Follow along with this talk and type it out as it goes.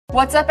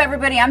What's up,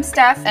 everybody? I'm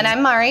Steph. And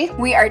I'm Mari.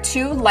 We are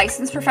two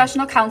licensed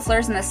professional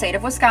counselors in the state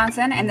of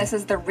Wisconsin, and this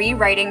is the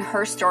Rewriting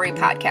Her Story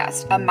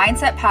podcast, a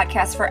mindset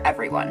podcast for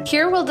everyone.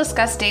 Here we'll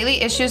discuss daily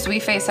issues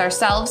we face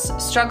ourselves,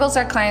 struggles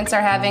our clients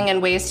are having,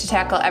 and ways to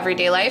tackle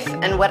everyday life,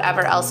 and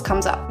whatever else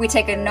comes up. We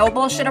take a no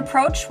bullshit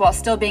approach while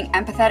still being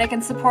empathetic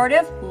and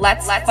supportive.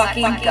 Let's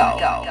fucking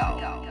go.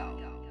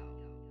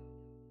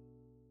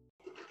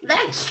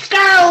 Let's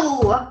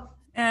go!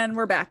 And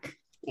we're back.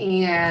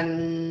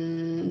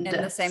 And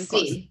in the same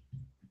clothes.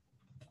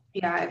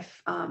 Yeah,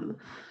 I've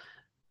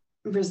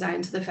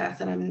resigned to the fact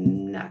that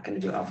I'm not going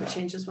to do outfit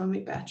changes when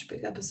we batch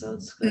big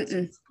episodes.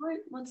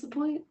 What's the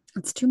point?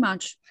 It's too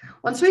much.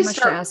 Once we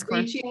start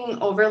reaching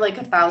over like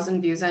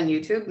 1,000 views on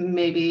YouTube,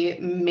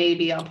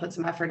 maybe I'll put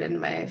some effort into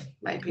my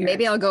appearance.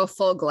 Maybe I'll go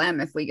full glam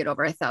if we get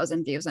over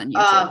 1,000 views on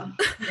YouTube.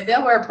 Maybe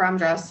I'll wear a prom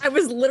dress. I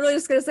was literally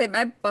just gonna say,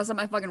 I bust out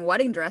my fucking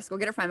wedding dress. Go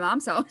get it from my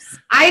mom's house.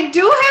 I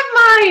do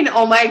have mine.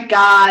 Oh my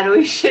god,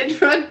 we should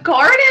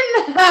record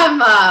in them.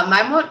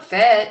 Mine won't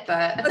fit,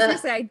 but I was gonna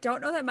say I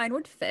don't know that mine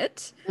would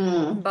fit.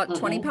 About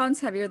 20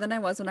 pounds heavier than I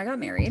was when I got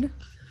married.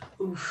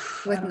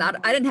 Oof, I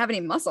didn't have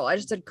any muscle. I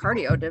just did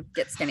cardio to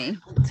get skinny.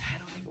 I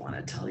don't even want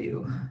to tell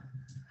you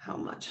how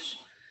much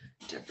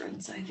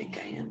difference I think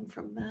I am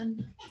from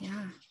then.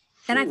 Yeah.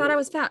 And I thought I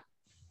was fat.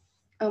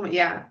 Oh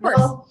yeah.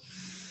 Well,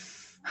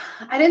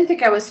 I didn't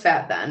think I was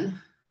fat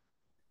then.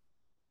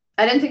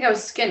 I didn't think I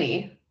was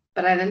skinny,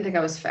 but I didn't think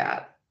I was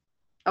fat.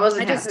 I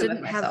wasn't happy with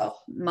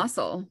myself. Have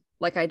muscle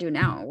like I do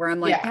now, where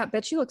I'm like, yeah,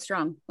 bitch, you look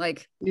strong.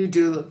 Like, you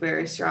do look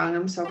very strong.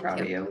 I'm so proud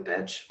of you,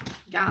 bitch.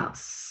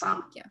 Yes.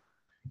 Yeah.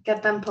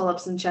 Get them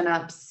pull-ups and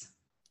chin-ups.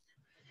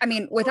 I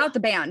mean, without the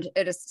band,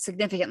 it is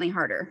significantly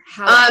harder.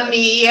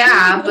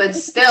 Yeah, but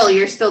still,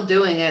 you're still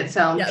doing it.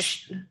 So,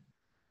 yes.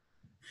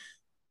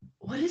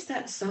 What is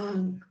that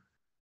song?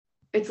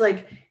 It's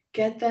like,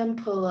 get them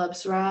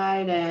pull-ups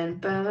right and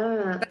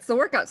that's the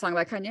workout song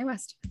by Kanye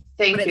West.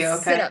 Thank you.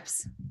 Okay.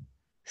 Sit-ups.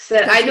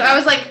 I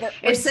was like, we're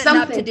it's sitting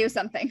something up to do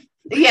something.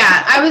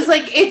 Yeah, I was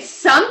like, it's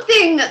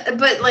something,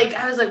 but like,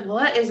 I was like,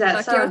 what is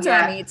that song? Your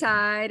tummy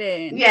tied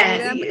and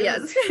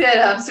yes,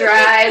 sit-ups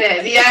right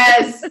and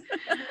yes.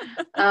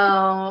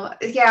 Oh,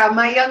 yeah,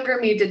 my younger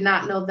me did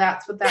not know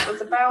that's what that was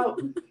about.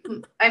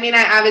 I mean,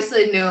 I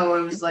obviously knew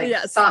it was like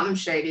something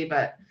shady,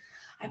 but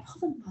I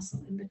pulled a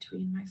muscle in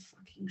between my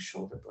fucking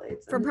shoulder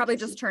blades. From probably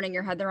just turning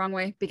your head the wrong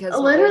way because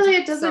literally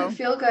it doesn't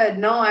feel good.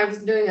 No, I was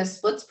doing a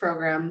splits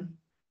program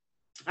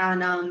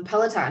on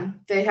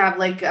Peloton. They have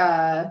like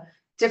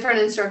different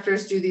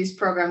instructors do these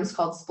programs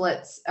called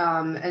splits.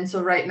 And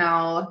so right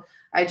now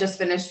I just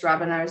finished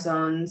Robin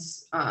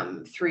Arzone's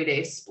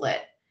 3-day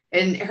split.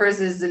 And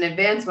hers is an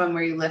advanced one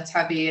where you lift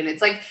heavy, and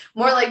it's like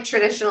more like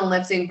traditional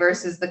lifting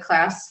versus the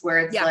class where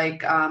it's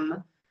like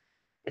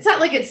it's not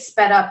like it's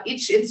sped up.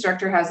 Each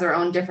instructor has their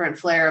own different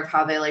flair of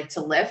how they like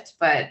to lift,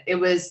 but it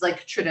was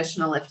like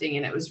traditional lifting,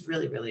 and it was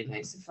really, really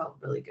nice. It felt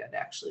really good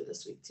actually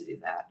this week to do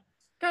that.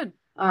 Good.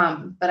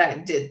 But I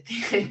do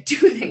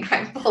think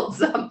I pulled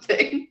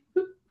something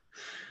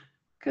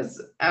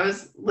because I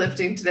was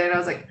lifting today and I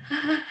was like,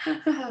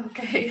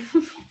 okay,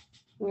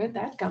 where'd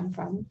that come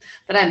from?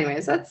 But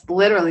anyways, that's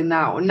literally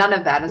none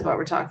of that is what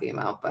we're talking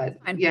about. But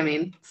yeah, I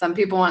mean, some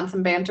people want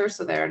some banter,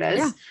 so there it is.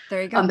 Yeah,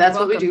 there you go. That's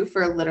what we do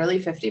for literally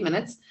 50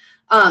 minutes.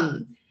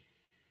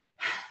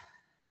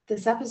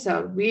 This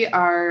episode,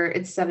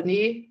 it's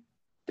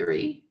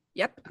 73.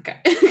 Yep.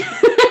 Okay.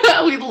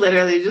 We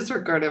literally just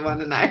recorded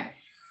one and I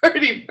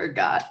already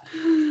forgot.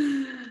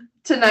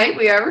 Tonight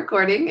we are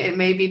recording. It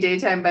may be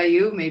daytime by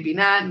you, maybe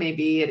not.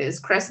 Maybe it is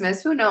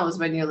Christmas. Who knows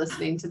when you're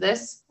listening to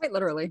this? Quite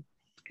literally.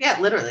 Yeah,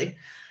 literally.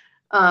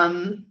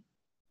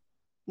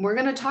 We're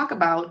going to talk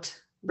about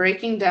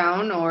breaking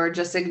down or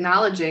just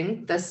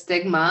acknowledging the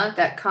stigma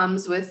that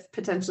comes with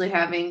potentially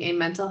having a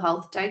mental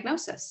health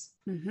diagnosis.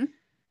 Mm-hmm.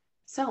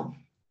 So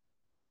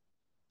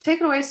take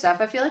it away,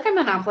 Steph. I feel like I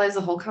monopolized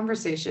the whole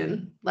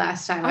conversation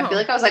last time. I feel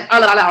like I was like,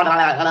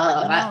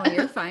 no,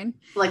 you're fine.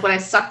 Like when I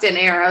sucked in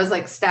air, I was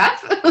like,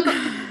 Steph?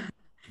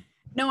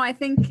 No, I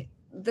think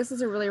this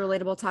is a really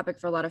relatable topic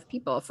for a lot of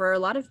people. For a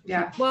lot of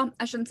people, well,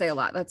 I shouldn't say a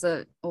lot. That's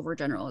a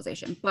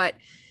overgeneralization. But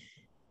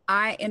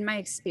in my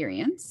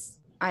experience,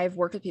 I've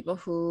worked with people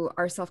who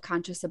are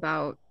self-conscious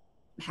about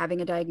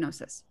having a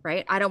diagnosis,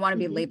 right? I don't want to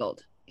be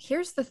labeled.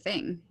 Here's the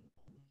thing.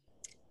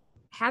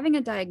 Having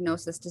a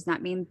diagnosis does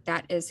not mean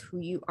that is who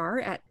you are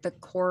at the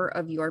core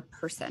of your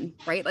person,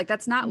 right? Like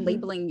that's not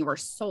labeling your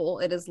soul.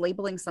 It is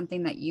labeling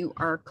something that you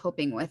are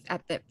coping with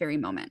at that very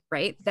moment,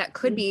 right? That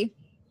could be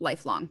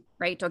lifelong,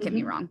 right? Don't get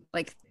me wrong.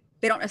 Like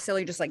they don't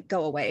necessarily just like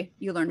go away.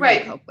 You learn how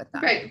to cope with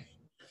them. Right.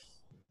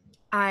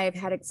 I've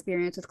had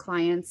experience with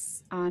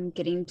clients on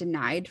getting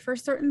denied for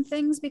certain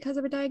things because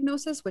of a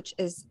diagnosis, which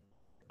is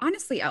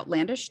honestly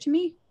outlandish to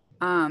me.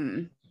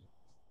 And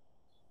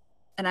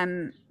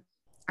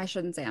I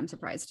shouldn't say I'm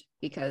surprised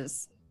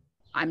because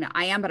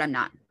I am, but I'm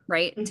not,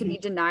 right? To be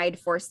denied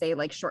for say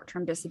like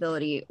short-term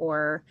disability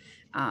or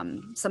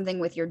something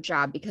with your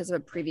job because of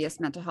a previous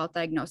mental health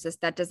diagnosis,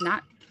 that does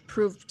not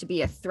prove to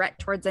be a threat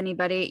towards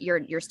anybody.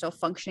 You're still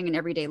functioning in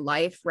everyday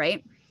life,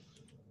 right?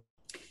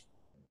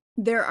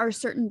 there are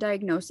certain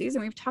diagnoses,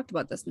 and we've talked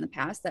about this in the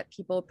past, that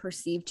people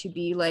perceive to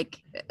be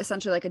like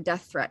essentially like a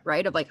death threat,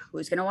 right? Of like,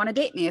 who's going to want to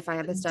date me if I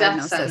have this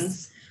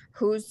diagnosis?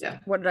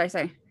 What did I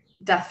say?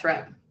 Death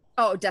threat.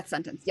 Oh, death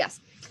sentence. Yes.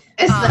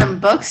 It's them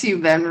books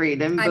you've been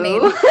reading, boo. I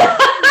mean,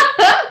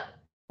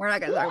 we're not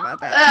going to talk about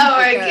that. Oh,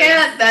 I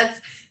can't.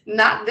 That's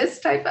not this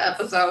type of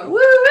episode.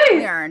 Woo-wee.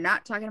 We are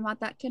not talking about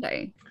that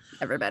today,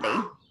 everybody.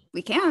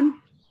 We can,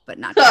 but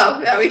not today.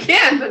 Oh, yeah, we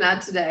can, but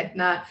not today.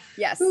 Not.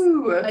 Yes.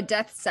 Ooh. A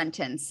death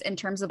sentence in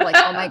terms of like,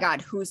 oh my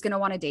God, who's going to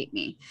want to date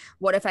me?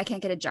 What if I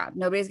can't get a job?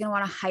 Nobody's going to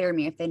want to hire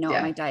me if they know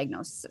what my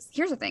diagnosis is.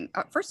 Here's the thing.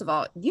 First of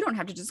all, you don't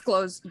have to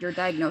disclose your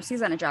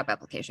diagnoses on a job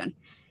application.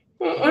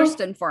 First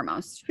and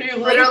foremost. You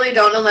literally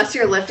don't, unless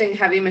you're lifting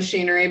heavy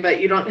machinery,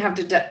 but you don't have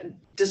to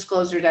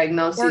disclose your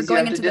diagnosis. Or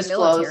going into the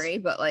military,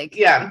 but like.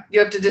 Yeah, you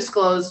have to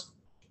disclose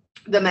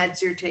the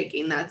meds you're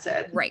taking. That's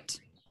it. Right.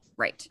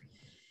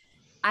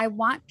 I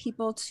want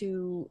people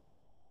to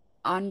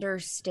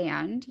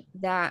understand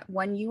that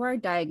when you are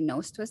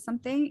diagnosed with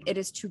something, it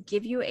is to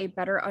give you a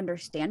better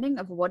understanding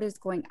of what is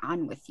going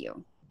on with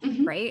you.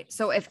 Mm-hmm. Right.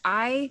 So if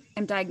I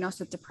am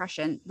diagnosed with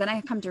depression, then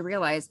I come to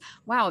realize,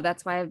 wow,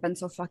 that's why I've been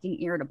so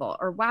fucking irritable.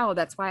 Or wow,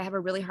 that's why I have a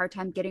really hard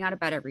time getting out of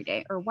bed every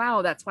day. Or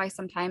wow, that's why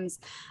sometimes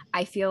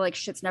I feel like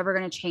shit's never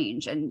going to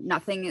change and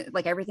nothing,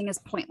 like everything is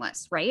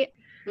pointless. Right.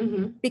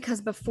 Mm-hmm. Because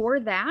before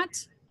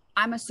that,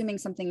 I'm assuming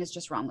something is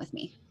just wrong with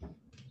me.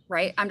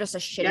 Right. I'm just a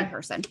shitty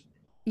person,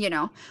 you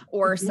know,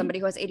 or somebody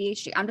who has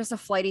ADHD. I'm just a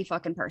flighty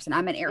fucking person.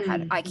 I'm an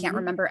airhead. I can't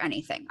remember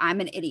anything.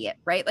 I'm an idiot.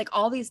 Right. Like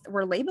all these,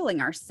 we're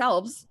labeling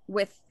ourselves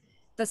with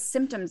the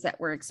symptoms that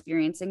we're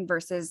experiencing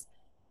versus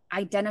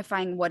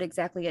identifying what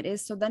exactly it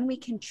is. So then we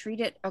can treat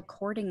it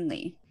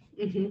accordingly.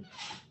 Mm-hmm.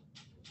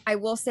 I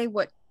will say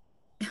what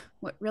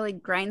really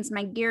grinds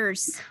my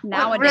gears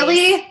nowadays. What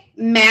really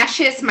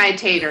mashes my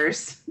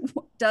taters.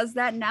 Does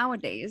that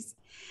nowadays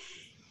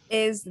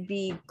is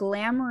the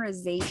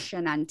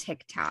glamorization on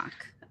TikTok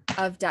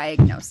of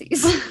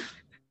diagnoses.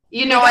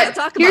 You know what?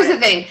 Here's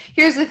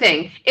the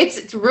thing.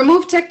 It's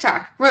remove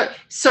TikTok.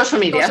 Social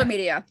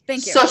media.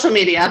 Thank you. Social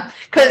media.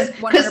 Because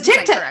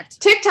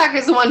TikTok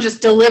is the one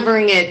just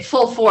delivering it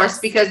full force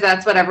because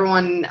that's what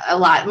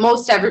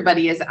most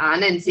everybody is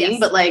on and seeing. Yes.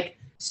 But like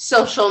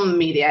social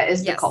media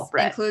is the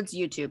culprit. Includes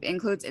YouTube,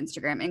 includes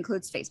Instagram,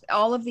 includes Facebook,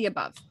 all of the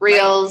above.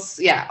 Reels.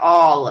 Right? Yeah,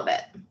 all of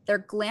it. They're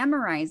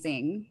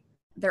glamorizing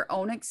their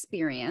own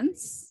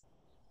experience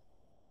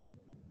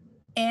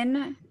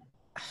in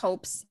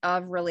hopes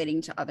of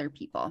relating to other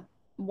people.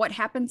 What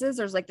happens is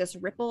there's like this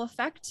ripple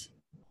effect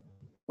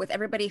with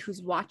everybody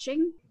who's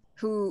watching,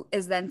 who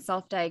is then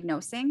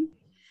self-diagnosing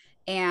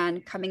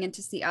and coming in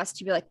to see us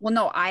to be like, well,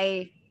 no,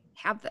 I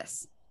have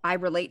this. I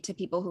relate to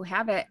people who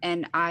have it,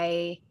 and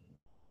I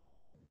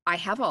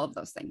have all of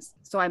those things,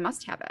 so I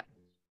must have it.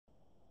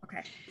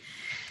 Okay.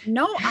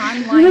 No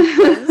online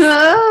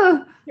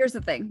quiz. Here's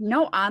the thing.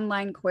 No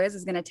online quiz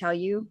is going to tell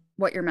you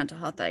what your mental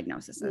health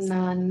diagnosis is.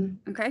 None.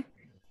 Okay.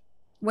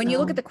 When you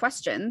look at the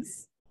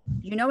questions,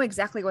 you know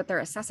exactly what they're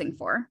assessing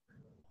for.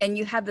 And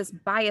you have this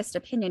biased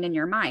opinion in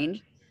your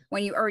mind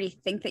when you already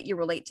think that you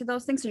relate to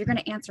those things. So you're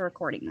going to answer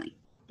accordingly.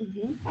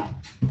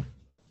 Mm-hmm.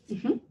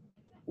 Mm-hmm.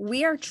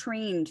 We are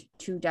trained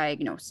to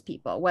diagnose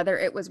people, whether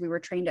it was we were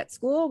trained at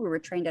school, we were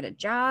trained at a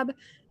job.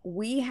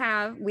 We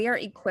are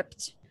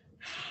equipped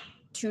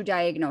to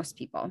diagnose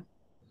people.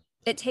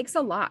 It takes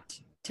a lot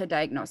to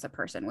diagnose a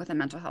person with a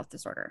mental health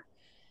disorder.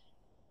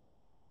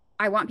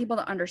 I want people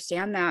to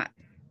understand that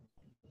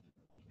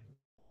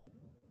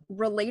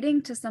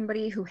relating to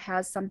somebody who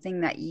has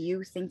something that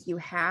you think you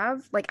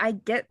have, like I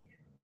get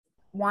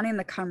wanting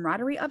the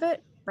camaraderie of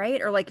it,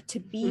 right? Or like to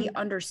be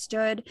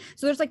understood.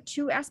 So there's like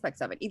two aspects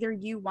of it. Either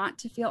you want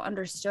to feel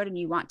understood and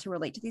you want to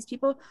relate to these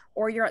people,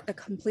 or you're at the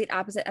complete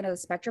opposite end of the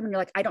spectrum and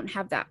you're like, I don't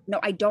have that. No,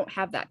 I don't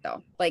have that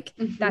though. Like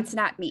that's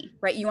not me,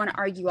 right? You want to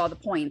argue all the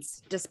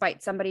points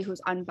despite somebody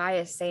who's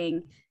unbiased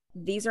saying,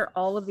 these are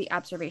all of the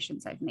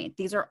observations I've made.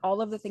 These are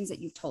all of the things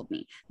that you've told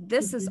me.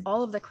 This is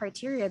all of the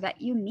criteria that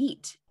you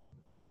meet.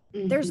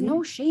 There's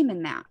no shame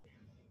in that.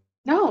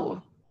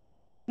 No.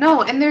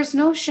 And there's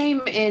no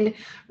shame in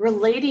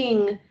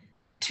relating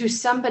to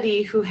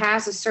somebody who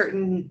has a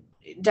certain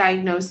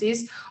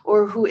diagnosis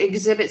or who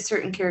exhibits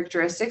certain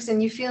characteristics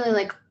and you feeling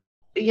like,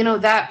 you know,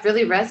 that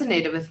really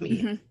resonated with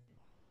me. Mm-hmm.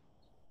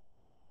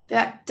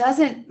 That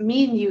doesn't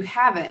mean you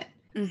have it.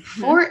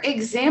 Mm-hmm. For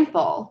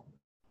example,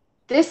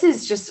 this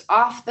is just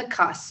off the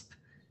cusp.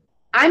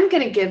 I'm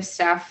going to give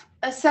Steph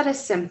a set of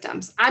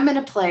symptoms. I'm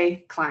going to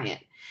play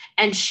client.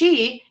 And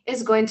she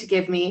is going to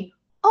give me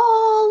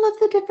all of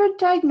the different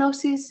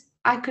diagnoses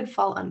I could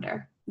fall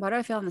under. Why do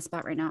I feel on the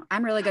spot right now?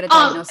 I'm really good at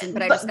diagnosing,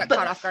 but I just got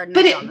caught off guard and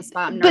I feel on the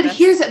spot. But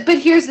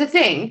here's the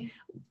thing.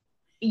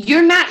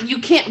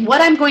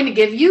 What I'm going to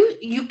give you,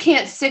 you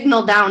can't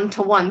signal down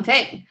to one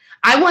thing.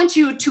 I want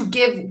you to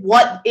give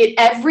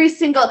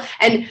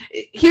and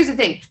here's the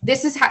thing.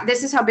 This is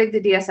how big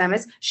the DSM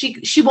is.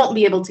 She won't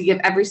be able to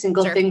give every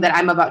single thing that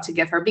I'm about to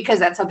give her because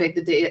that's how big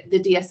the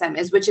DSM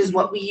is, which is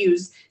what we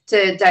use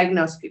to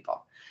diagnose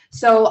people.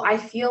 So I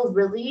feel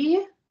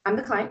I'm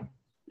the client.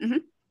 Mm-hmm.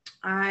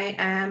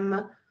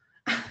 I'm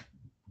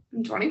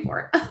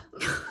 24.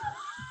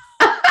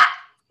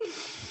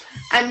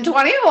 I'm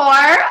 24.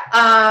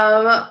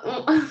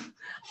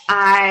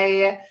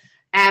 I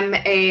am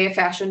a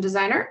fashion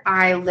designer.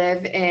 I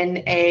live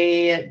in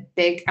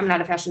I'm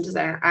not a fashion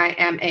designer. I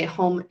am a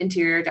home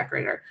interior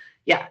decorator.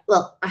 Yeah.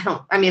 Well,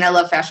 I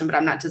love fashion, but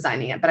I'm not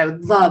designing it, but I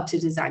would love to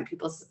design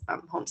people's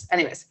homes.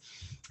 Anyways,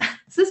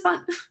 this is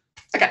fun.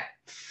 Okay.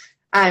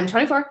 I'm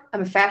 24.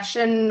 I'm a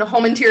fashion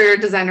home interior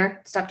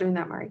designer. Stop doing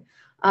that, Mari.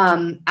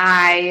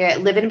 I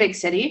live in a big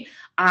city.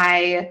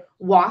 I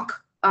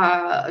walk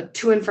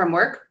to and from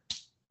work.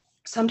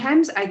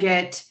 Sometimes I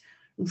get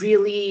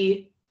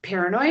really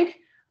paranoid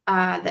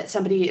that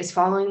somebody is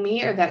following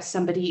me or that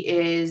somebody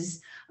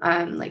is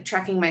like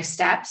tracking my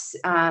steps.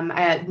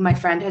 My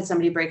friend had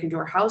somebody break into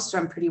her house, so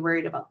I'm pretty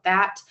worried about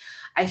that.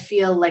 I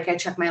feel like I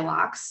check my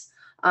locks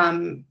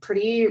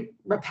pretty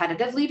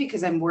repetitively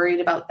because I'm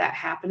worried about that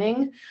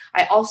happening.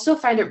 I also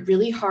find it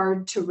really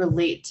hard to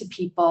relate to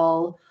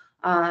people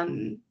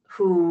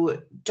who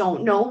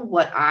don't know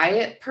what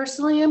I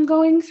personally am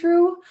going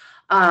through.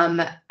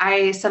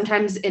 I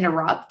sometimes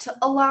interrupt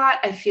a lot.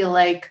 I feel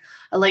like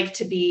I like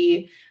to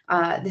be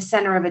the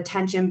center of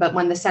attention, but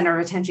when the center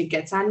of attention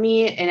gets on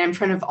me and I'm in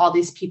front of all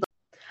these people,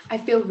 I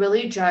feel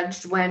really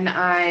judged when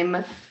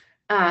I'm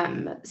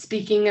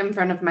speaking in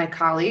front of my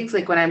colleagues,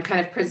 like when I'm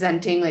kind of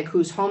presenting like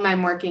whose home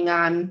I'm working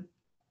on.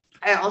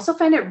 I also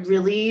find it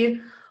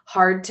really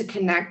hard to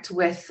connect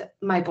with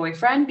my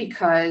boyfriend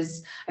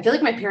because I feel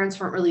like my parents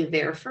weren't really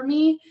there for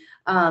me.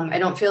 I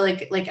don't feel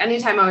like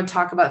anytime I would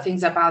talk about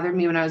things that bothered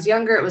me when I was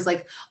younger, it was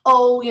like,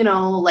 oh,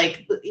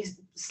 like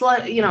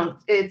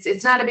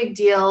it's not a big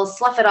deal.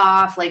 Slough it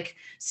off, like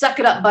suck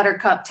it up,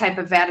 buttercup type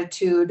of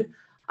attitude.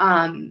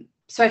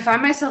 So I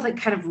find myself like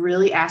kind of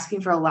really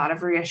asking for a lot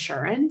of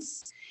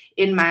reassurance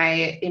in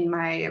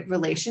my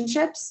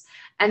relationships.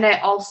 And I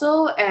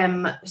also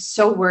am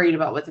so worried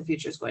about what the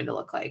future is going to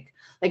look like.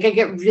 Like I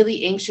get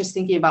really anxious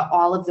thinking about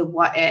all of the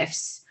what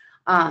ifs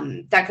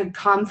that could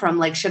come from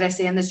like, should I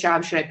stay in this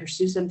job? Should I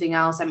pursue something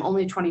else? I'm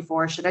only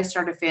 24. Should I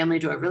start a family?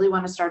 Do I really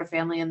want to start a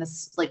family in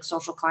this like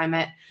social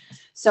climate?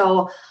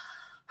 So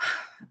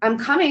I'm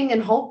coming in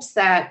hopes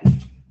that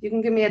you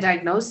can give me a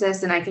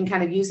diagnosis and I can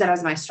kind of use that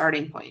as my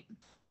starting point.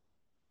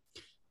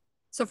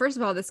 So first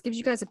of all, this gives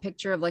you guys a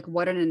picture of like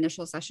what an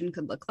initial session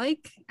could look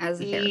like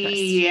as a therapist.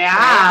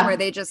 Yeah. Right? Where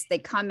they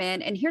come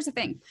in. And here's the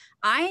thing.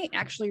 I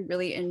actually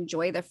really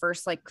enjoy the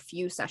first like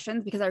few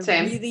sessions because I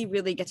really,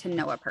 really get to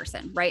know a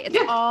person, right? It's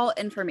all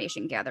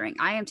information gathering.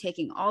 I am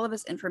taking all of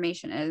this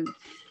information and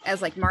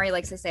as like Mari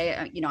likes to say,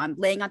 I'm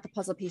laying out the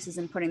puzzle pieces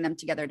and putting them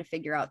together to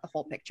figure out the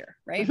whole picture,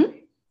 right? Mm-hmm.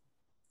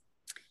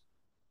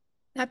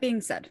 That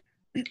being said,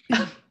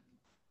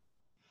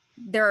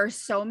 there are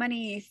so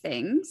many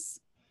things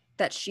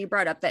that she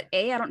brought up that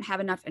I don't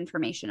have enough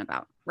information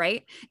about,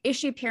 right? Is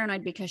she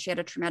paranoid because she had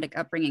a traumatic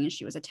upbringing and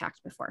she was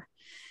attacked before?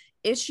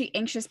 Is she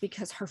anxious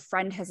because her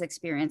friend has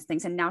experienced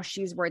things and now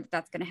she's worried that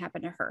that's going to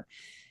happen to her?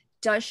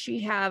 Does she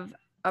have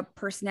a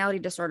personality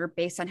disorder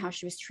based on how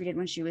she was treated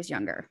when she was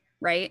younger,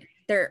 right?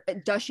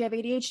 Does she have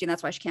ADHD and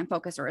that's why she can't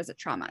focus, or is it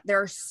trauma?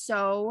 There are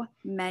so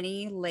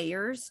many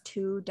layers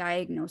to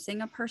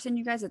diagnosing a person,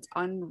 you guys, it's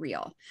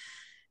unreal.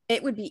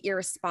 It would be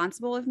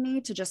irresponsible of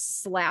me to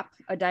just slap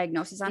a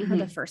diagnosis on her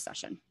the first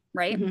session,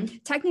 right? Mm-hmm.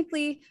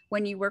 Technically,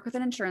 when you work with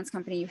an insurance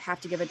company, you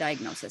have to give a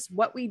diagnosis.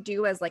 What we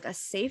do as like a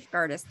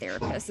safeguard as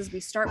therapists is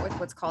we start with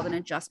what's called an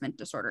adjustment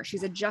disorder.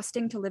 She's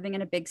adjusting to living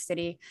in a big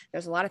city.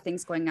 There's a lot of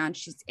things going on.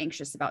 She's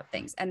anxious about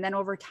things. And then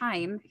over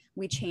time,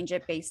 we change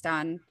it based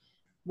on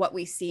what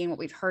we see and what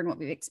we've heard and what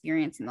we've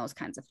experienced and those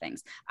kinds of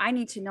things. I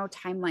need to know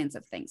timelines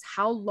of things.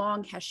 How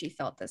long has she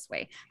felt this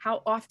way?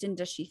 How often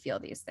does she feel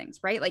these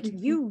things, right? Like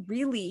you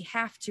really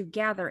have to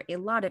gather a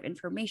lot of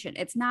information.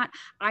 It's not,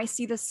 I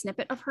see the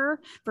snippet of her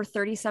for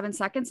 37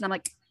 seconds and I'm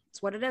like,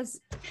 it's what it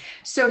is.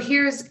 So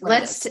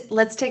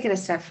let's take it a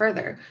step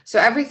further. So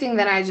everything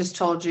that I just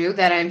told you,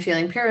 that I'm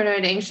feeling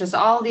paranoid, anxious,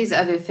 all these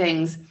other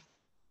things.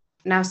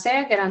 Now say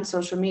I get on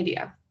social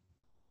media.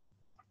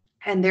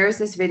 And there's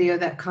this video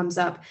that comes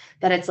up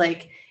that it's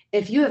like,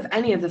 if you have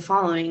any of the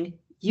following,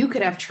 you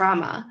could have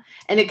trauma.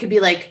 And it could be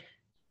like,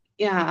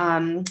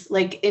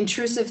 like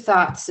intrusive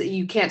thoughts.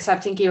 You can't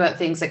stop thinking about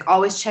things, like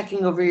always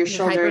checking over your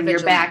shoulder and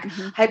your back,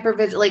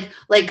 hypervigilant,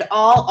 like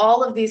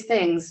all of these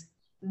things.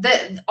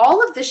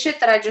 All of the shit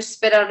that I just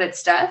spit out at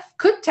Steph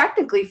could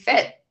technically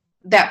fit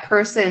that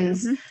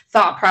person's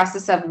thought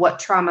process of what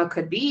trauma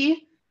could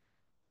be.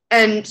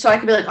 And so I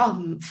could be like,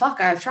 oh, fuck,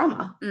 I have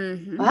trauma.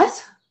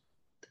 What?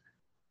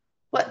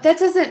 What?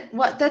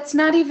 That's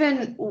not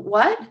even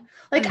what?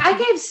 Like I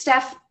gave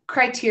Steph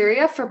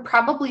criteria for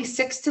probably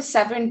 6 to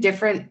 7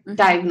 different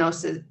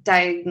diagnoses.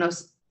 Like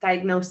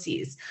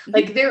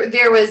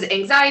there was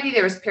anxiety,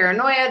 there was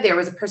paranoia, there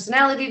was a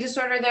personality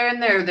disorder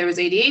there was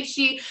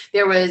ADHD,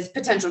 there was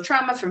potential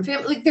trauma from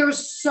family. Like there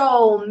was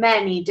so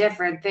many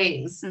different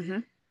things.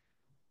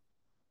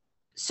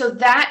 So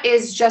that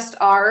is just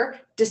our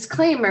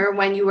disclaimer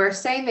when you are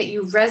saying that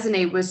you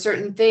resonate with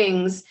certain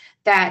things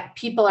that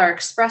people are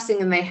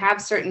expressing and they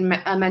have certain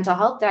mental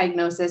health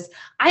diagnosis,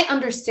 I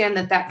understand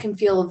that that can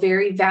feel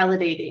very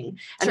validating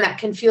and that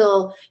can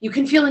feel, you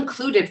can feel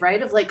included,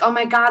 right? Of like, oh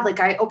my God, like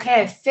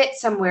I fit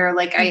somewhere.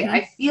 Like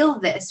I feel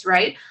this,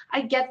 right?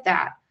 I get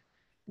that.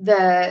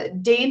 The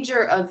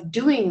danger of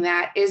doing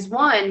that is,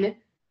 one,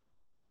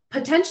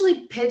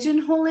 potentially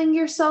pigeonholing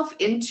yourself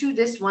into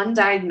this one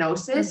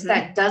diagnosis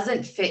that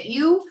doesn't fit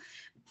you.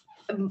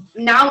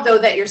 Now, though,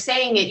 that you're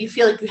saying it, you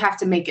feel like you have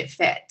to make it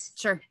fit.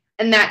 Sure.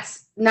 And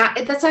that's not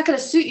going to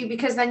suit you,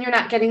 because then you're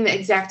not getting the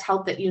exact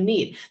help that you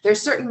need.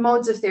 There's certain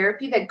modes of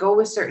therapy that go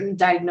with certain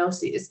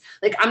diagnoses.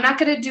 Like, I'm not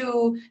going to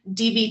do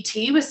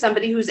DBT with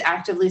somebody who's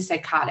actively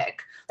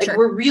psychotic. Like,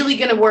 we're really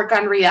going to work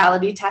on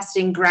reality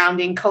testing,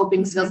 grounding,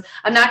 coping skills.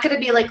 I'm not going to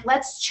be like,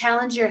 let's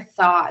challenge your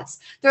thoughts.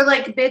 They're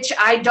like, bitch,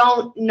 I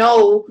don't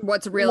know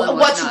what's real and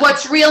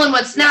what's real and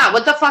what's not.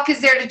 What the fuck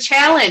is there to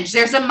challenge?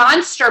 There's a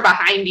monster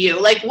behind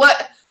you. Like,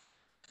 what?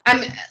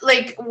 I'm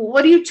like,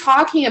 what are you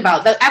talking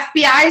about? The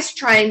FBI is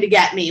trying to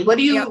get me. What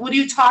are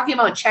you talking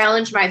about?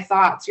 Challenge my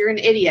thoughts. You're an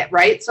idiot,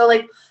 right? So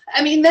like,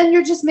 I mean, then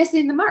you're just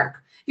missing the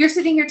mark. You're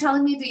sitting here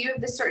telling me that you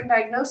have this certain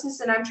diagnosis,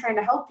 and I'm trying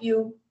to help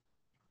you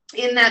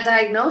in that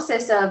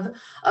diagnosis of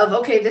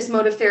okay, this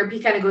mode of therapy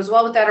kind of goes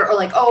well with that, or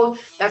like, oh,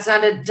 that's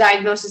not a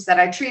diagnosis that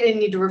I treat, I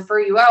need to refer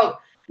you out.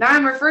 Now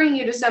I'm referring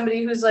you to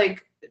somebody who's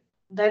like,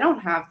 they don't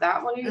have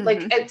that. What do you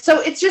like? And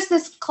so it's just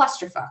this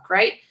clusterfuck,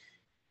 right?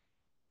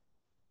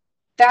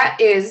 That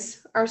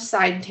is our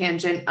side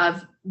tangent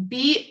of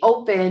be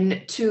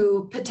open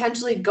to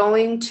potentially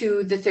going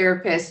to the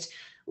therapist,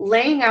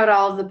 laying out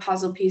all of the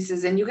puzzle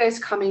pieces, and you guys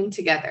coming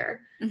together.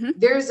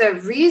 There's a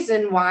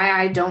reason why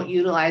I don't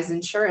utilize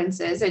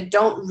insurances. I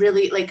don't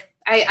really like,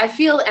 I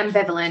feel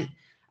ambivalent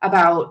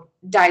about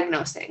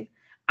diagnosing.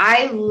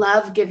 I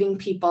love giving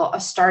people a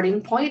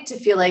starting point to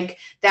feel like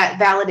that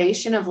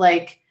validation of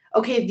like,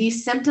 okay,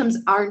 these symptoms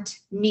aren't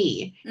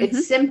me.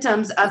 It's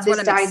symptoms of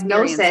this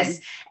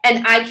diagnosis.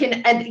 And I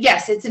can, and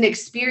yes, it's an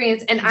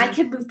experience, and I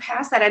can move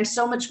past that. I'm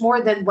so much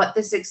more than what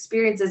this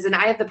experience is, and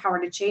I have the power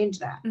to change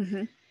that.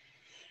 And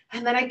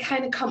then I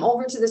kind of come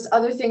over to this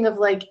other thing of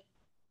like,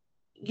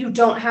 you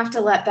don't have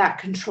to let that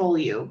control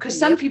you. Because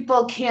some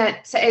people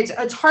can't say,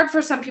 it's hard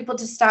for some people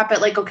to stop at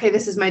like, okay,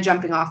 this is my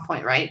jumping off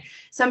point, right?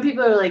 Some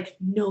people are like,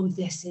 no,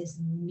 this is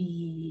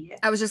me.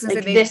 I was just going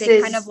to say,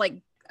 they kind of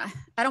like,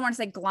 I don't want to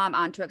say glom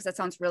onto it because that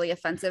sounds really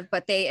offensive,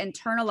 but they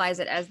internalize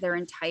it as their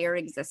entire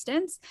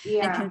existence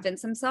and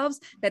convince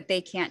themselves that they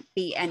can't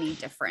be any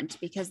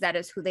different because that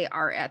is who they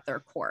are at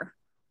their core.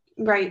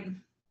 Right.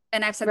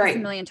 And I've said this a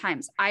million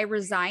times. I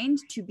resigned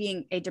to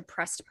being a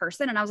depressed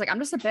person, and I was like, I'm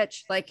just a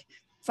bitch. Like,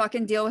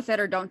 fucking deal with it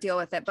or don't deal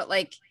with it. But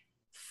like,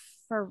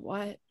 for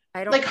what?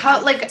 I don't like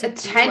how like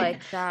 10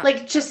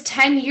 like just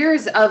 10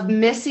 years of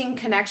missing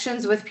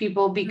connections with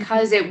people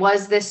because it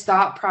was this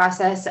thought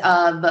process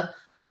of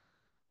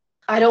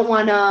I don't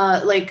want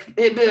to like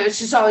it's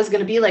just always going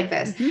to be like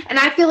this. And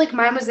I feel like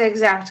mine was the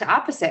exact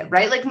opposite,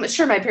 right? Like,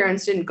 sure, my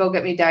parents didn't go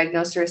get me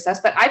diagnosed or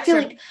assessed, but I feel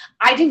like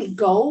I didn't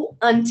go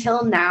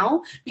until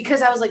now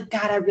because I was like,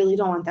 God, I really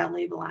don't want that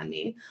label on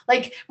me.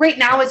 Like right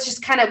now, it's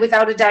just kind of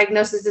without a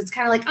diagnosis. It's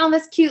kind of like, oh,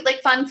 that's cute,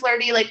 like fun,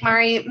 flirty, like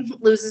Mari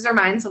loses her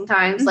mind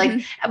sometimes.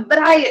 Like, but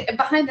I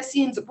behind the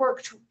scenes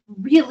worked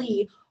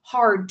really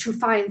hard to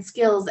find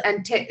skills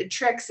and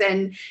tricks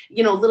and,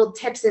 you know, little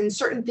tips and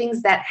certain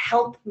things that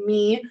help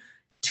me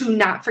to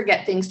not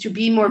forget things, to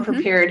be more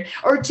prepared,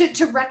 or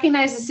to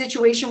recognize a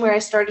situation where I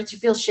started to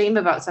feel shame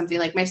about something.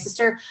 Like my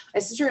sister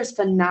is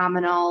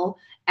phenomenal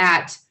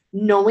at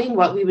knowing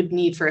what we would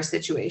need for a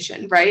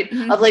situation, right?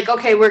 Of like,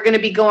 okay, we're going to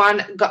be go on.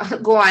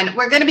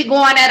 We're going to be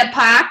going at a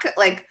park.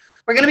 Like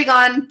we're going to be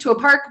gone to a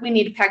park. We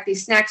need to pack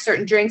these snacks,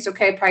 certain drinks.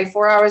 Okay. Probably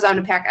 4 hours on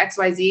to pack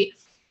XYZ.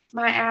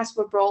 My ass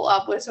would roll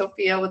up with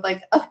Sophia with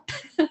like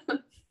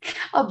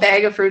a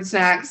bag of fruit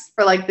snacks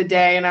for like the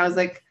day. And I was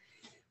like,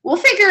 we'll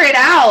figure it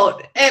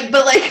out.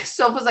 But like,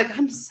 Soph was like,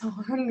 I'm so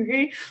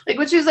hungry. Like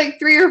when she was like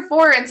 3 or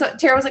 4. And so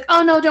Tara was like,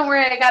 oh no, don't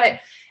worry. I got it.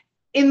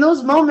 In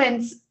those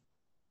moments,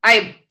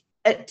 I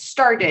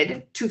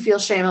started to feel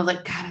shame of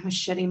like, God, I'm a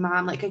shitty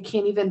mom. Like I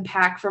can't even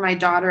pack for my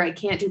daughter. I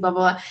can't do blah,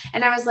 blah, blah.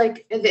 And I was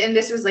like, and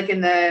this was like in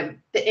the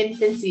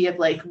infancy of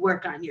like,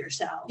 work on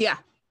yourself. Yeah.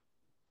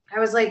 I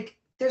was like,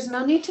 there's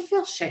no need to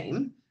feel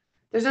shame.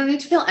 There's no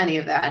need to feel any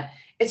of that.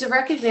 It's a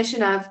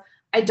recognition of,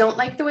 I don't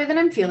like the way that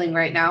I'm feeling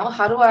right now.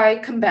 How do I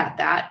combat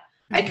that?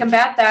 I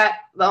combat that.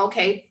 Well,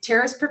 okay,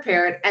 Tara's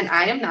prepared and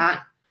I am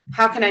not.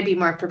 How can I be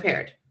more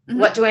prepared?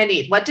 What do I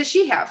need? What does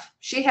she have?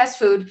 She has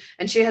food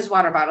and she has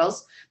water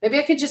bottles. Maybe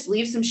I could just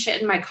leave some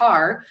shit in my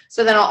car.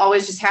 So then I'll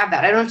always just have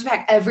that. I don't have to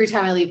pack every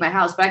time I leave my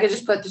house, but I could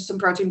just put some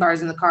protein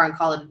bars in the car and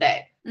call it a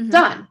day.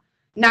 Done.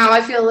 Now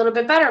I feel a little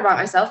bit better about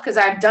myself because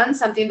I've done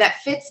something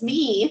that fits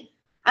me.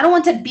 I don't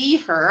want to be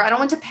her. I don't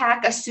want to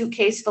pack a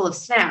suitcase full of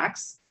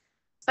snacks.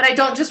 But I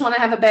don't just want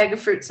to have a bag of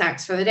fruit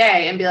snacks for the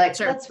day and be like,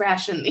 let's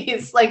ration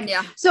these. Like,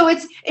 so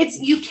it's,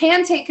 you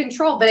can take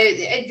control, but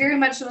it very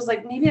much was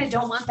like, maybe I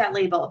don't want that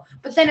label.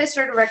 But then I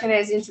started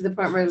recognizing to the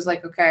point where it was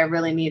like, okay, I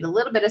really need a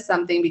little bit of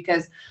something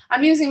because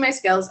I'm using my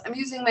skills. I'm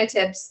using my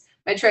tips.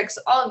 my tricks,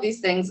 all of these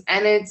things.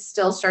 And it's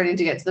still starting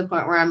to get to the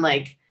point where I'm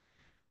like,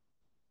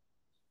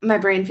 my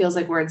brain feels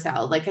like word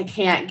salad. Like I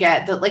can't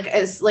get that. Like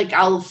it's like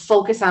I'll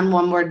focus on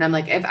one word and I'm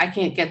like, if I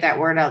can't get that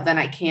word out, then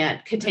I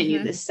can't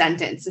continue this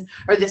sentence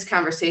or this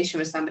conversation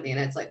with somebody. And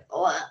it's like,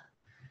 ugh.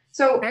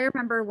 So I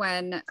remember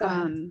when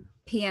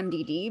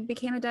PMDD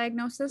became a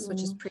diagnosis,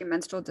 which is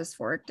premenstrual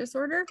dysphoric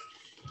disorder.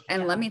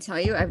 And let me tell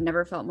you, I've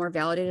never felt more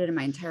validated in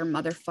my entire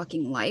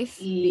motherfucking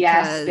life.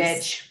 Yes,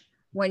 bitch.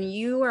 When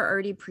you are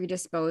already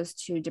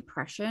predisposed to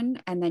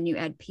depression and then you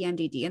add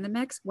PMDD in the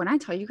mix, when I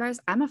tell you guys,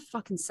 I'm a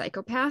fucking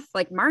psychopath.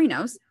 Like Mari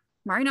knows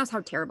how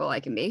terrible I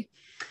can be.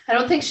 I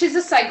don't think she's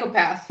a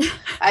psychopath.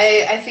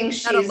 I think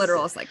she's not a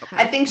literal psychopath.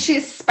 I think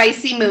she's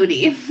spicy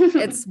moody.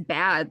 It's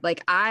bad.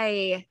 Like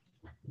I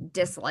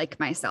dislike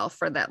myself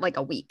for that, like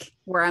a week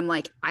where I'm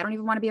like, I don't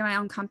even want to be in my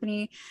own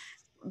company.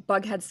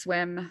 Bughead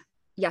swim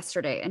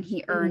yesterday and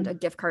he earned a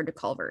gift card to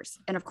Culver's.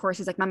 And of course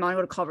he's like, Mom, I want to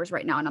go to Culver's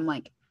right now. And I'm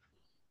like,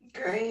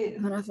 great.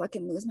 I'm gonna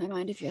fucking lose my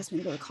mind if you ask me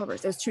to go to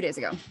Culver's. It was 2 days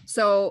ago.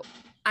 So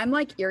I'm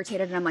like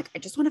irritated and I'm like, I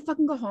just want to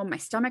fucking go home. My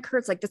stomach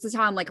hurts. Like this is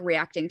how I'm like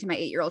reacting to my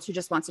 8-year-old who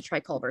just wants to try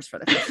Culver's for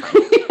the first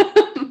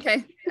time.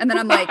 Okay. And then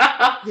I'm like,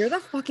 you're the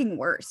fucking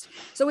worst.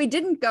 So we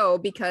didn't go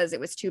because it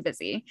was too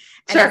busy.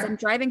 And as I'm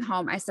driving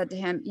home, I said to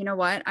him, you know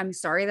what? I'm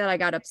sorry that I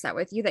got upset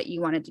with you that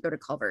you wanted to go to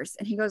Culver's.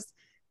 And he goes,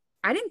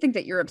 I didn't think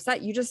that you're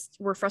upset. You just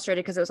were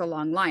frustrated because it was a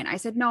long line. I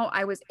said, no,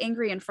 I was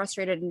angry and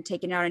frustrated and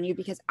taken out on you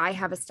because I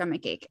have a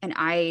stomach ache and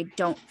I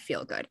don't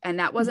feel good. And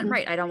that wasn't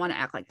right. I don't want to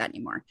act like that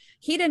anymore.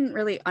 He didn't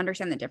really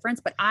understand the difference,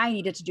 but I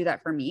needed to do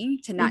that for me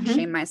to not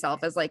shame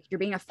myself as like, you're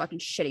being a fucking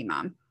shitty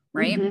mom.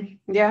 Right.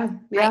 Yeah.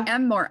 I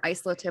am more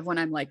isolative when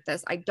I'm like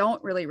this. I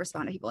don't really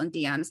respond to people in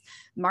DMs.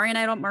 Mari and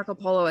I don't Marco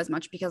Polo as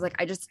much because like,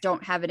 I just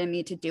don't have it in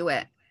me to do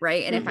it.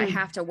 Right. And if I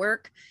have to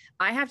work,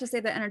 I have to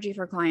save the energy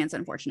for clients,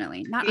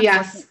 unfortunately. Not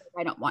unfortunately,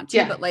 I don't want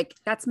to, but like,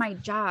 that's my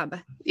job.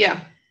 Yeah.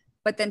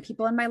 But then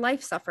people in my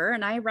life suffer.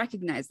 And I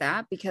recognize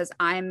that because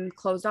I'm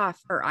closed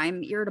off or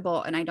I'm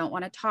irritable and I don't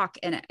want to talk.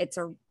 And it's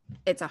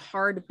a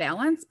hard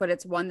balance, but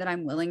it's one that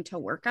I'm willing to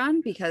work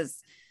on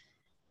because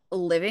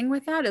living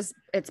with that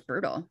it's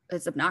brutal.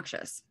 It's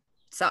obnoxious.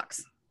 It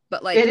sucks.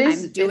 But like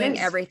I'm doing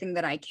everything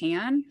that I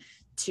can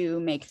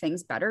to make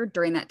things better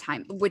during that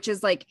time, which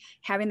is like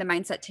having the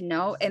mindset to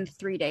know in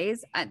 3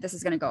 days, this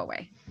is going to go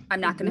away.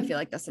 I'm not going to feel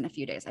like this in a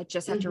few days. I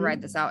just have to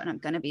ride this out and I'm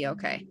going to be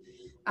okay.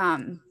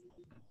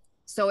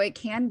 So it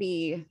can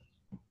be,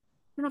 I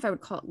don't know if I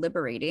would call it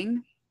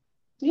liberating,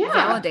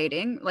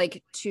 validating,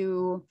 like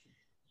to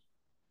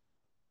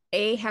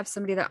A, have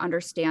somebody that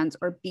understands,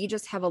 or B,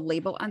 just have a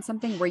label on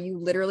something where you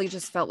literally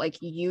just felt like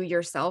you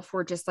yourself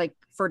were just like,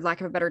 for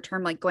lack of a better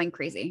term, like going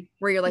crazy,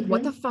 where you're like,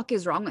 what the fuck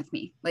is wrong with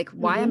me? Like,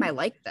 why am I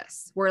like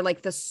this? Where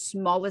like the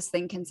smallest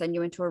thing can send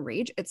you into a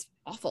rage. It's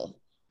awful.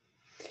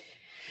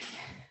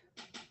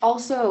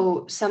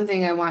 Also,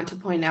 something I want to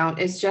point out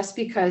is just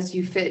because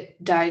you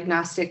fit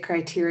diagnostic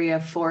criteria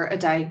for a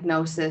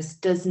diagnosis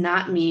does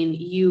not mean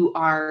you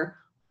are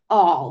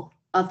all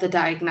of the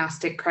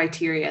diagnostic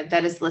criteria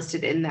that is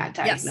listed in that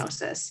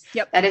diagnosis. Yes.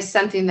 Yep. That is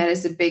something that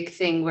is a big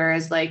thing.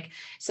 Whereas like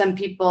some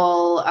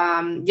people,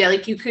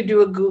 like you could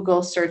do a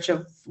Google search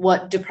of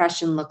what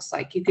depression looks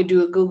like. You could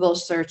do a Google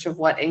search of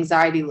what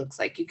anxiety looks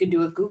like. You could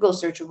do a Google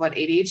search of what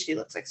ADHD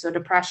looks like. So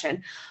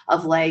depression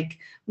of like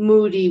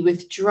moody,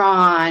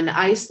 withdrawn,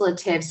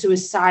 isolative,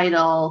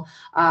 suicidal,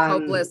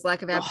 hopeless,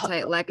 lack of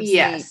appetite, lack of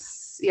sleep.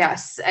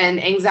 Yes. And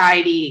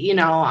anxiety,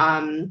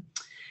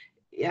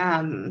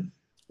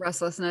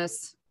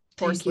 restlessness,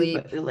 poor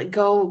sleep. Like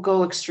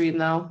go extreme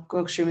though. Go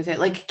extreme with it.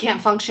 Like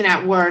can't function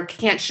at work,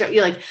 can't show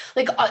you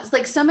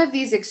like some of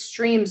these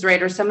extremes,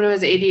 right? Or someone who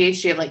has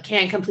ADHD of like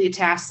can't complete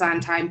tasks on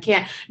time,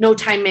 no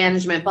time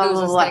management, blah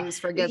blah blah. Things,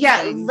 forgets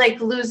things.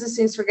 Like loses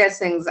things, forgets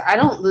things. I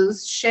don't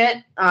lose shit.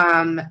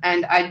 And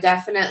I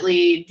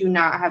definitely do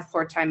not have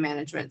poor time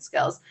management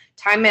skills.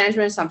 Time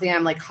management is something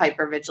I'm like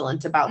hyper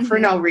vigilant about for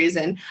no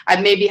reason.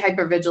 Maybe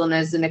hyper vigilant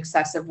is an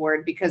excessive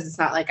word because it's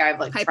not like I have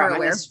like hyper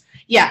aware.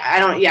 I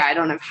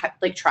don't have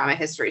like trauma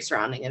history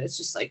surrounding it. It's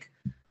just like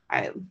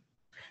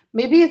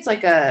maybe it's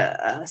like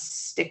a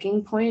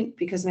sticking point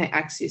because my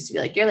ex used to be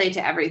like, you're late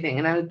to everything.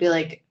 And I would be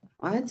like,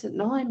 what?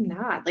 No, I'm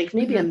not. Like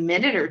maybe a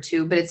minute or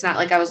two, but it's not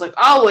like I was like,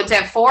 oh, it's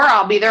at 4.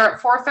 I'll be there at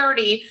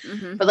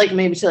 4:30. But like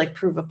maybe to like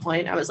prove a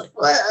point, I was like,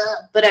 whoa.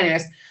 But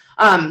anyways,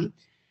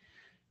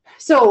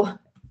 so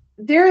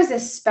there is a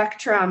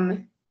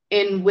spectrum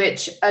in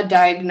which a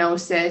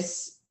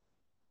diagnosis,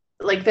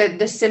 like the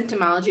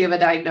symptomology of a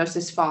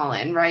diagnosis fall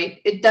in,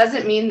 right? It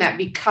doesn't mean that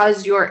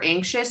because you're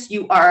anxious,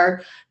 you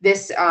are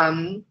this,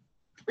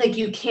 like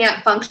you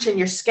can't function,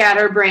 you're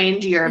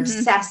scatterbrained, you're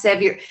obsessive,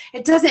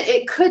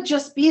 it could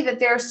just be that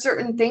there are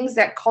certain things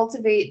that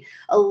cultivate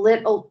a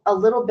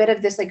little bit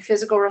of this like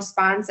physical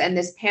response and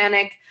this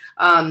panic,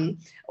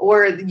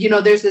 or,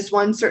 there's this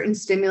one certain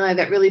stimuli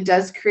that really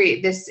does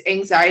create this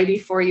anxiety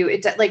for you.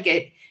 It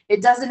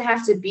doesn't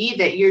have to be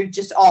that you're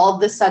just all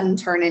of a sudden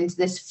turn into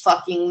this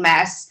fucking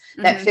mess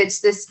that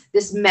fits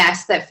this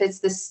mess that fits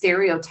this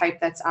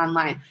stereotype that's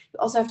online. You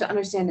also have to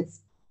understand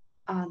it's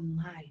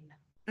online.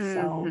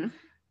 So,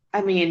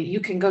 I mean, you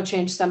can go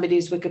change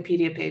somebody's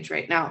Wikipedia page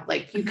right now.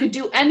 Like you could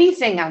do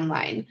anything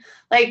online.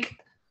 Like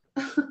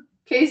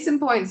case in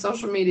point,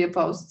 social media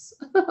posts.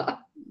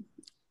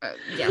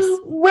 Yes.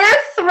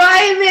 We're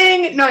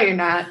thriving. No, you're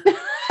not.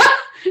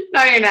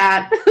 No, you're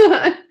not.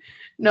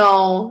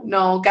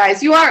 No,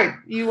 guys, you aren't.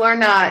 You are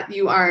not.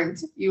 You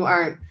aren't.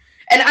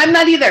 And I'm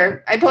not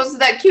either. I posted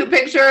that cute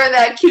picture,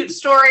 that cute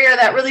story, or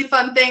that really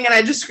fun thing, and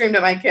I just screamed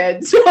at my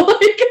kids.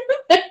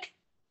 Like,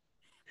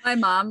 my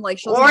mom, like,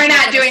 she'll we're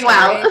not doing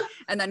well.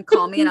 And then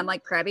call me, and I'm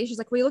like crabby. She's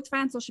like, "Well, you looked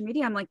fine on social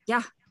media." I'm like,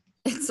 "Yeah,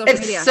 it's social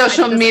media."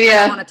 Social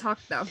media. I want to talk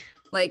though.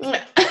 Like,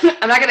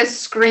 I'm not gonna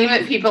scream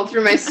at people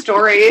through my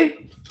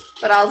story,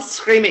 but I'll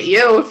scream at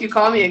you if you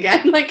call me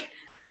again. Like,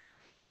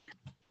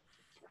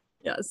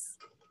 yes,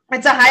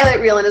 it's a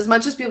highlight reel, and as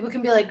much as people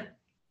can be like,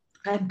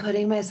 I'm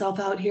putting myself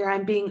out here,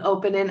 I'm being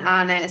open and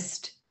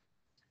honest,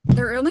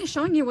 they're only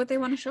showing you what they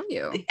want to show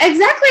you.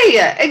 Exactly.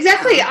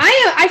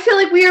 I feel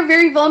like we are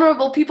very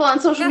vulnerable people on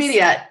social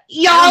media.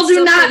 Y'all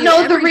do not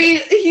know the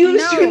real. You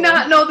do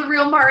not know the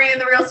real Mari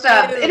and the real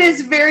stuff. It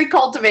is very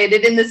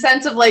cultivated in the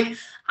sense of like,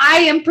 I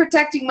am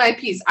protecting my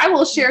peace. I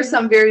will share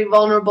some very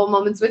vulnerable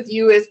moments with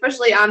you,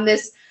 especially on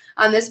this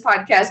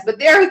podcast. But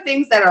there are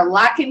things that are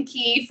lock and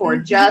key for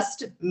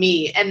just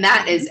me, and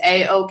that is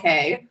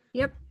A-okay.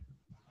 Yep.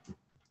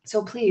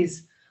 So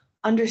please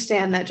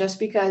understand that just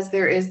because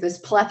there is this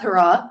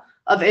plethora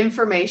of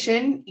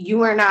information,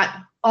 you are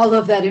not all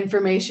of that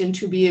information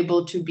to be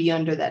able to be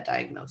under that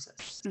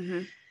diagnosis.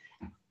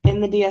 In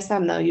the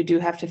DSM, though, you do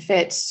have to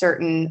fit a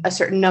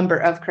certain number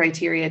of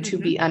criteria to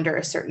be under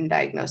a certain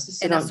diagnosis.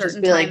 So don't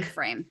just be like,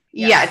 frame.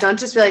 Yeah, don't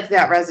just be like,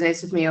 that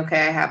resonates with me.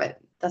 Okay, I have it.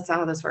 That's not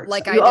how this works.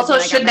 Like, you also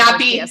should not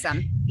be.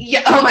 DSM.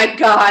 Yeah. Oh my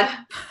God.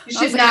 You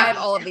should not. I have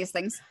all of these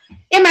things.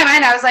 In my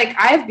mind, I was like,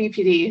 I have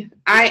BPD.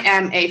 I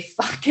am a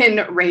fucking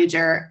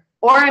rager.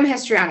 Or I'm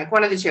histrionic,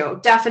 one of the two.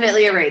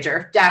 Definitely a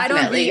rager.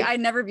 Definitely. I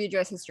never viewed you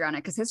as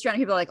histrionic because histrionic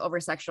people are like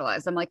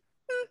over-sexualized. I'm like,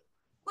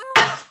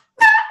 well.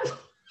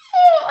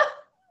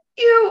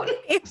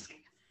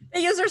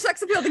 They use their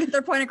sex appeal to get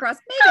their point across.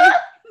 Maybe.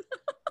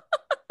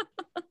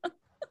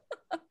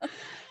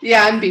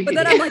 Yeah, I'm BPD. But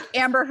then I'm like,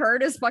 Amber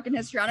Heard is fucking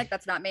histrionic.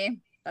 That's not me.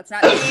 That's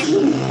not me.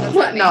 That's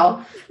not me.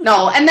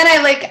 No. And then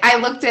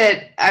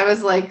I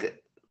was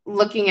like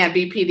looking at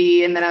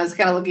BPD, and then I was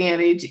kind of looking at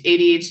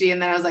ADHD,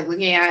 and then I was like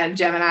looking at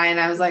Gemini, and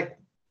I was like,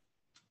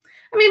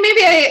 I mean,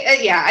 maybe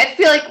I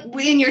feel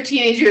like in your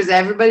teenage years,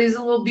 everybody's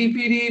a little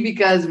BPD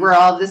because we're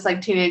all this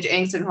like teenage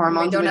angst and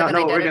hormones, and we don't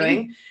know what we're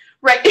doing.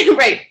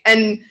 Right.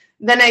 And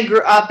then I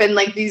grew up in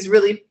like these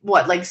really,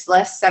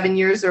 last 7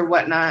 years or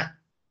whatnot.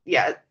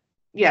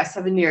 Yeah,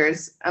 7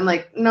 years. I'm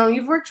like, no,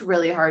 you've worked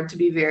really hard to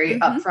be very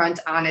upfront,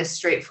 honest,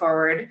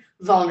 straightforward,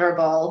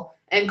 vulnerable,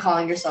 and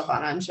calling yourself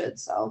out on shit.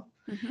 So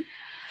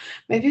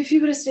maybe if you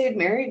would have stayed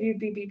married, you'd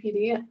be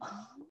BPD.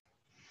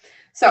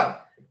 So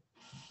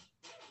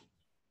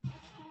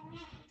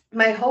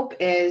my hope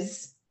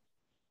is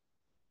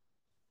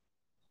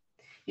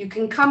you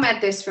can come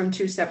at this from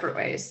two separate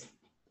ways.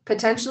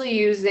 Potentially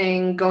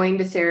using going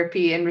to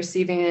therapy and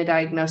receiving a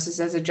diagnosis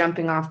as a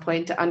jumping off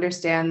point to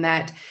understand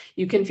that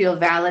you can feel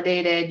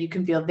validated, you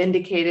can feel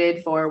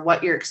vindicated for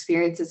what your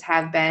experiences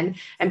have been,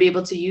 and be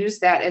able to use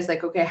that as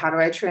like, okay, how do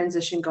I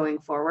transition going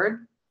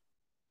forward?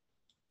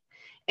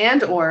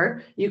 And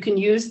or you can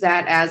use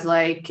that as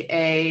like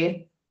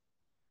a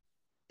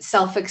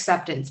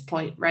self-acceptance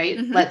point, right?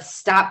 Let's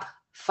stop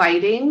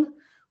fighting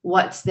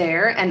what's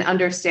there and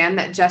understand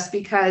that just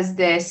because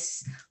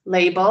this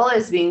label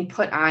is being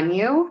put on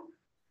you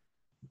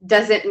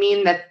doesn't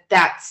mean that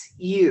that's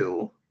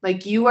you.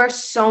 Like, you are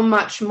so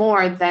much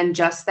more than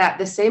just that.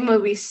 The same way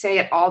we say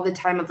it all the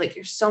time of like,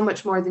 you're so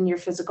much more than your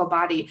physical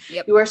body.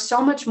 Yep. You are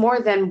so much more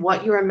than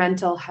what your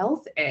mental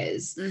health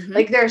is.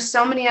 Like, there are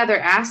so many other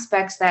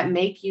aspects that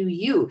make you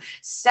you.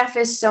 Steph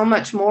is so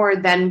much more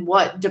than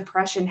what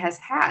depression has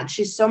had.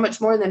 She's so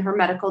much more than her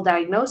medical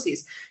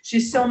diagnoses.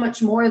 She's so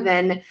much more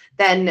than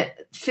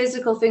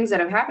physical things that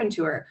have happened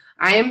to her.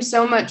 I am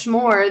so much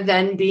more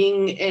than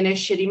being in a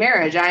shitty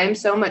marriage. I am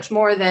so much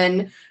more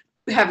than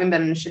having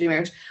been in a shitty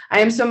marriage.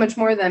 I am so much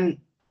more than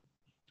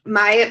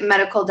my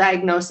medical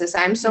diagnosis.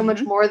 I'm so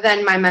much more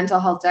than my mental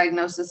health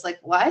diagnosis. Like,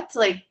 what?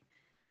 Like,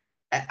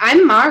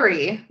 I'm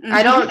Mari.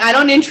 I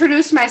don't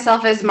introduce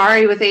myself as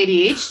Mari with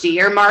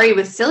ADHD or Mari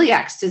with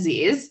celiac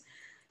disease.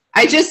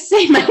 I just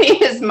say my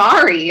name is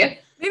Mari.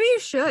 Maybe you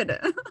should.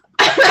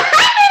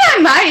 I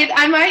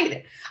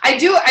might. I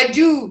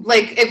do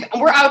like, if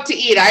we're out to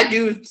eat, I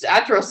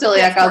throw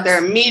celiac out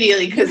there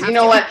immediately because you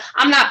know what?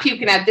 I'm not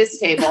puking at this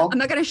table. I'm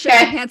not going to shit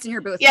my pants in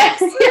your booth. Yeah.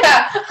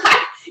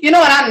 You know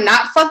what I'm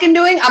not fucking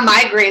doing? A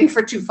migraine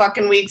for 2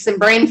 fucking weeks and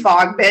brain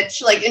fog,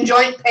 bitch. Like, and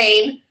joint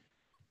pain.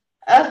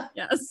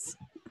 Yes.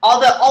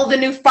 All the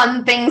new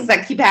fun things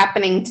that keep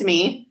happening to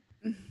me.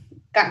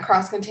 Got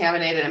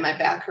cross-contaminated and my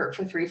back hurt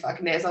for 3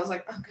 fucking days. I was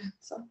like, okay,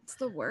 so it's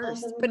the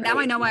worst. But now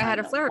I know why I had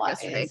a flare up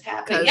yesterday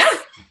because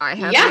I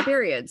have my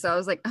period. So I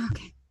was like,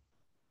 okay.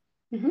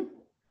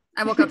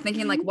 I woke up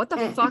thinking like, what the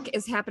fuck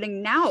is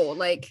happening now?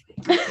 Like,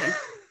 okay.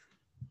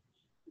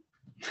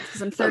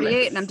 Because I'm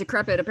 38 and I'm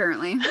decrepit,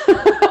 apparently.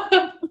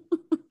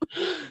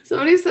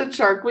 Somebody said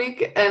Shark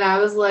Week, and I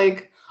was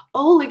like,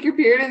 oh, like your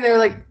period? And they're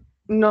like,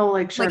 no,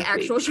 like Shark Week. Like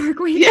actual Week. Shark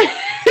Week?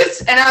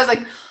 Yes. And I was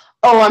like,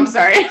 oh, I'm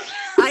sorry.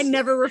 I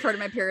never refer to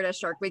my period as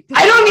Shark Week.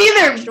 I don't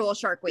either. Actual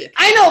Shark Week.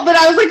 I know, but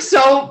I was like,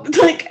 so,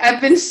 like, I've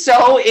been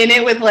so in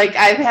it with, like,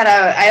 I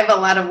have a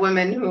lot of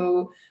women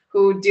who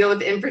deal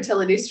with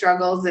infertility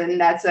struggles, and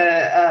that's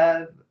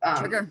a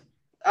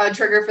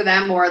trigger for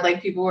them, or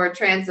like people who are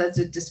trans, that's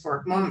a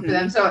dysphoric moment for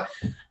them. So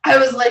I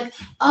was like,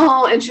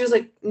 oh, and she was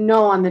like,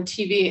 no, on the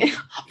TV.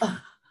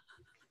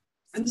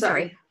 I'm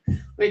sorry.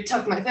 We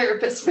tuck my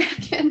therapist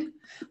back in.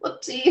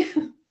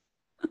 Whoopsie.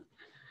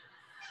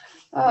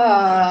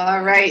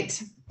 All right.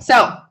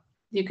 So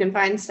you can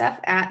find Steph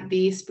at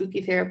The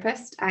Spooky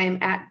Therapist. I am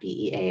at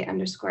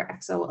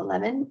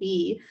BEA_XO11.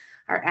 We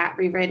are at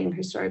Rewriting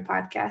Her Story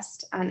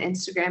Podcast on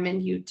Instagram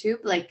and YouTube.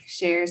 Like,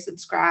 share,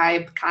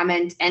 subscribe,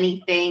 comment,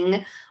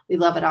 anything. We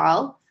love it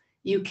all.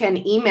 You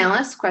can email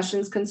us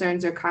questions,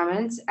 concerns, or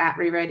comments at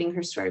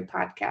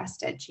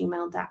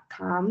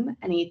rewritingherstorypodcast@gmail.com.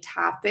 Any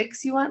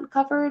topics you want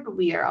covered,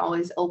 we are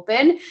always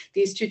open.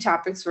 These 2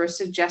 topics were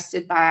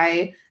suggested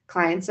by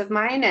clients of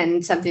mine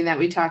and something that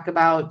we talk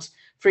about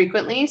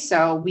frequently.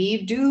 So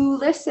we do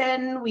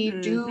listen. We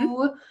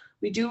do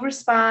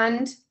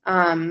respond.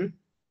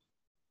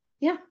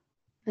 Yeah.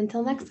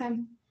 Until next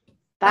time.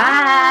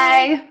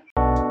 Bye.